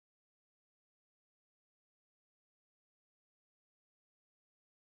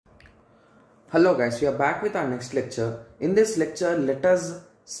Hello guys, we are back with our next lecture. In this lecture, let us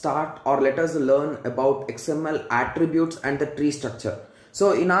learn about XML attributes and the tree structure.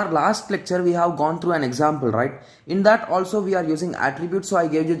 So in our last lecture, we have gone through an example, right? In that also we are using attributes. So I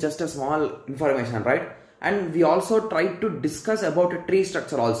gave you just a small information, right? And we also tried to discuss about a tree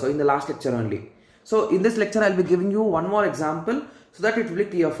structure also in the last lecture only. So in this lecture, I'll be giving you one more example so that it will be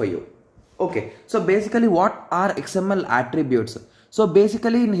clear for you. Okay, so basically what are XML attributes? So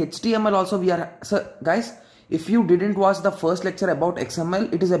basically in HTML also we are, so guys, if you didn't watch the first lecture about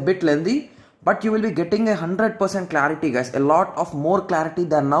XML, it is a bit lengthy, but you will be getting 100% clarity guys, a lot of more clarity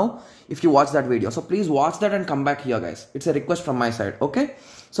than now if you watch that video. So please watch that and come back here guys. It's a request from my side. Okay,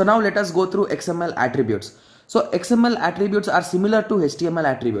 so now let us go through XML attributes. So XML attributes are similar to HTML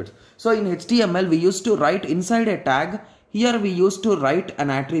attributes. So in HTML we used to write inside a tag. Here we used to write an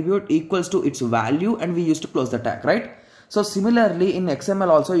attribute equals to its value and we used to close the tag, right? So similarly in XML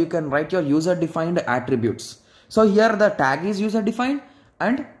also you can write your user defined attributes. So here the tag is user defined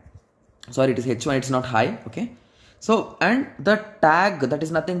and sorry, it is H1, it's not high. Okay. So and the tag, that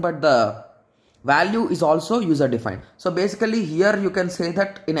is nothing but the value, is also user defined. So basically here you can say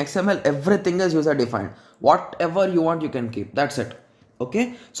that in XML everything is user defined. Whatever you want you can keep. That's it.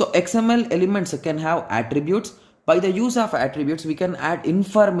 Okay. So XML elements can have attributes. By the use of attributes we can add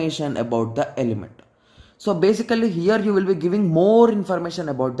information about the element. So basically here you will be giving more information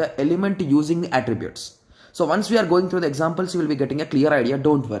about the element using the attributes. So once we are going through the examples, you will be getting a clear idea.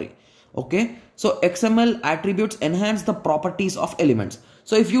 Don't worry. Okay. So XML attributes enhance the properties of elements.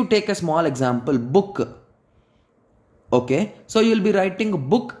 So if you take a small example, book. Okay. So you will be writing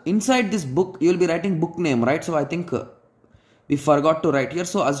book. Inside this book, you will be writing book name, right? So I think we forgot to write here.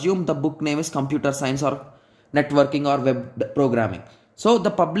 So assume the book name is computer science or networking or web programming. So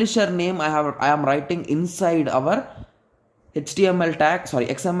the publisher name I am writing inside our XML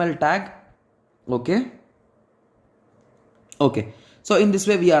tag. Okay. Okay. So in this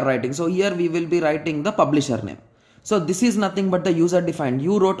way we are writing. So here we will be writing the publisher name. So this is nothing but the user defined.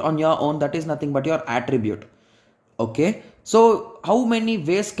 You wrote on your own. That is nothing but your attribute. Okay. So how many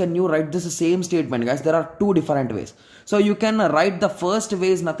ways can you write this same statement, guys? There are two different ways. So you can write the first way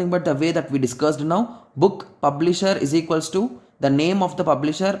is nothing but the way that we discussed now. Book publisher is equals to the name of the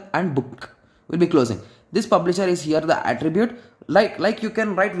publisher and book will be closing. This publisher is here the attribute. Like you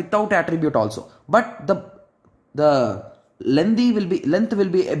can write without attribute also, but the length will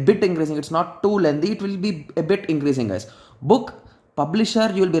be a bit increasing. It's not too lengthy. It will be a bit increasing, guys. Book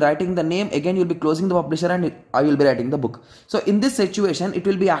publisher, you will be writing the name, again you will be closing the publisher and I will be writing the book. So in this situation it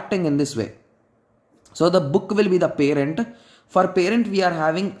will be acting in this way. So the book will be the parent. For parent we are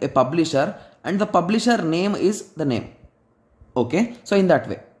having a publisher and the publisher name is the name. Okay, so in that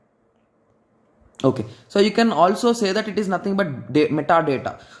way. Okay, so you can also say that it is nothing but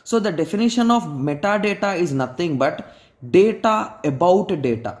metadata. So the definition of metadata is nothing but data about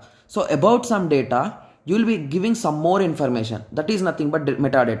data. So about some data, you will be giving some more information. That is nothing but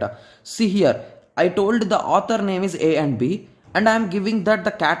metadata. See here, I told the author name is A and B and I am giving that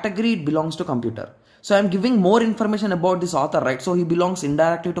the category belongs to computer. So I am giving more information about this author, right? So he belongs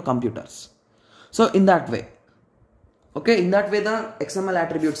indirectly to computers. So in that way. Okay, in that way the XML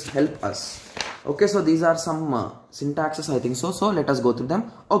attributes help us. Okay, so these are some syntaxes I think so. So let us go through them.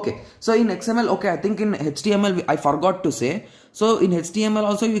 Okay, so in XML, okay, I think in HTML I forgot to say. So in HTML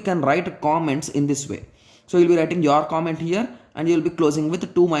also you can write comments in this way. So you'll be writing your comment here and you'll be closing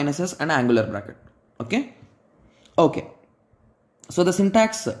with two minuses and angular bracket. Okay. Okay. So the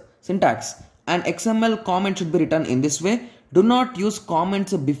syntax, an XML comment should be written in this way. Do not use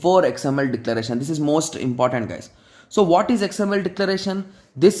comments before XML declaration. This is most important, guys. So what is XML declaration?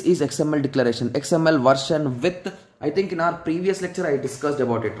 This is XML declaration, XML version with, I think in our previous lecture I discussed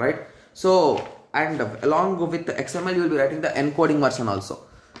about it, right? So, and along with the XML you will be writing the encoding version also.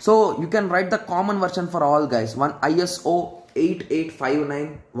 So you can write the common version for all, guys, one ISO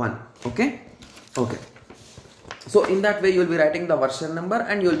 88591. Okay. Okay. So in that way you will be writing the version number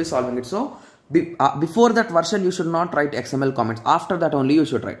and you will be solving it. So before that version you should not write XML comments. After that only you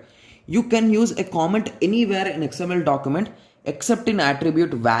should write. You can use a comment anywhere in XML document except in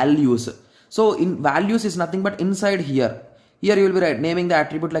attribute values. So in values is nothing but inside here. Here you will be naming the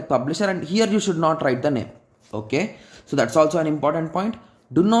attribute like publisher and here you should not write the name. Okay. So that's also an important point.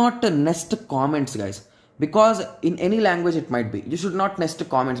 Do not nest comments, guys, because in any language it might be. You should not nest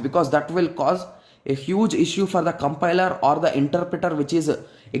comments because that will cause a huge issue for the compiler or the interpreter which is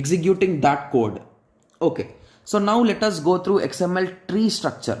executing that code. Okay. So now let us go through XML tree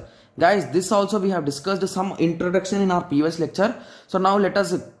structure. Guys, this also we have discussed some introduction in our previous lecture. So now let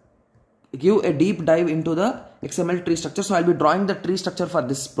us give a deep dive into the XML tree structure. So I'll be drawing the tree structure for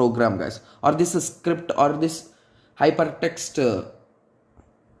this program, guys, or this script, or this hypertext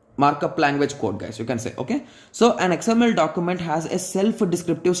markup language code, guys, you can say. Okay, so an XML document has a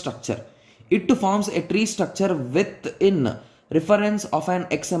self-descriptive structure. It forms a tree structure within reference of an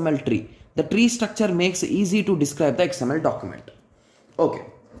XML tree. The tree structure makes it easy to describe the XML document. Okay,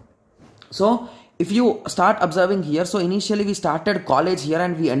 so if you start observing here, so initially we started college here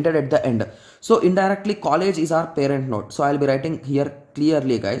and we ended at the end. So indirectly college is our parent node. So I'll be writing here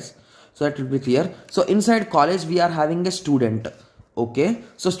clearly, guys, so that will be clear. So inside college we are having a student. Okay,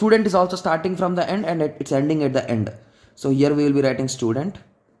 so student is also starting from the end and it's ending at the end. So here we will be writing student.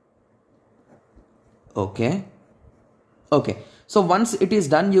 Okay, so once it is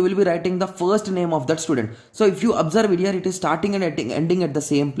done, you will be writing the first name of that student. So if you observe it here, it is starting and ending at the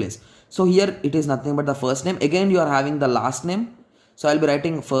same place. So here it is nothing but the first name. Again you are having the last name. So I'll be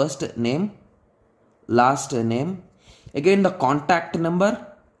writing first name, last name. Again the contact number,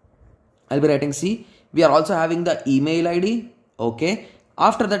 I'll be writing C. We are also having the email ID. Okay,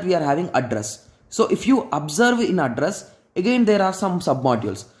 after that we are having address. So if you observe in address, again there are some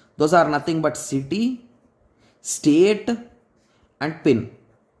submodules. Those are nothing but city, state and pin.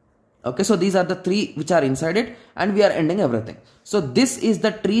 Okay, so these are the three which are inside it, and we are ending everything. So this is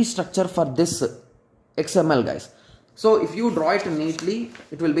the tree structure for this XML, guys. So if you draw it neatly,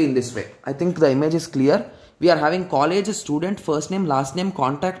 it will be in this way. I think the image is clear. We are having college, student, first name, last name,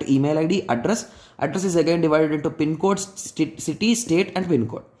 contact, email ID, address. Address is again divided into pin code, city, state and pin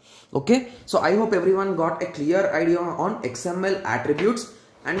code. Okay, so I hope everyone got a clear idea on XML attributes,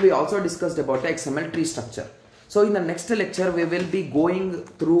 and we also discussed about the XML tree structure. So in the next lecture we will be going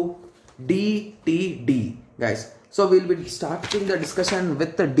through DTD, guys. So we will be starting the discussion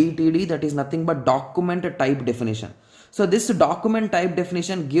with the DTD, that is nothing but document type definition. So this document type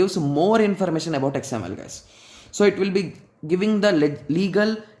definition gives more information about XML, guys. So it will be giving the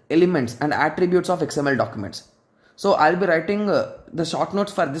legal elements and attributes of XML documents. So I'll be writing the short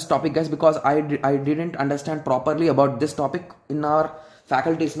notes for this topic, guys, because I didn't understand properly about this topic in our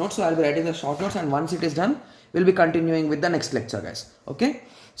faculty's notes. So I'll be writing the short notes, and once it is done, we'll be continuing with the next lecture, guys. Okay,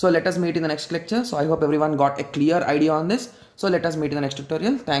 so let us meet in the next lecture. So I hope everyone got a clear idea on this. So let us meet in the next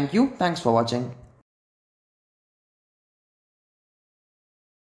tutorial. Thank you. Thanks for watching.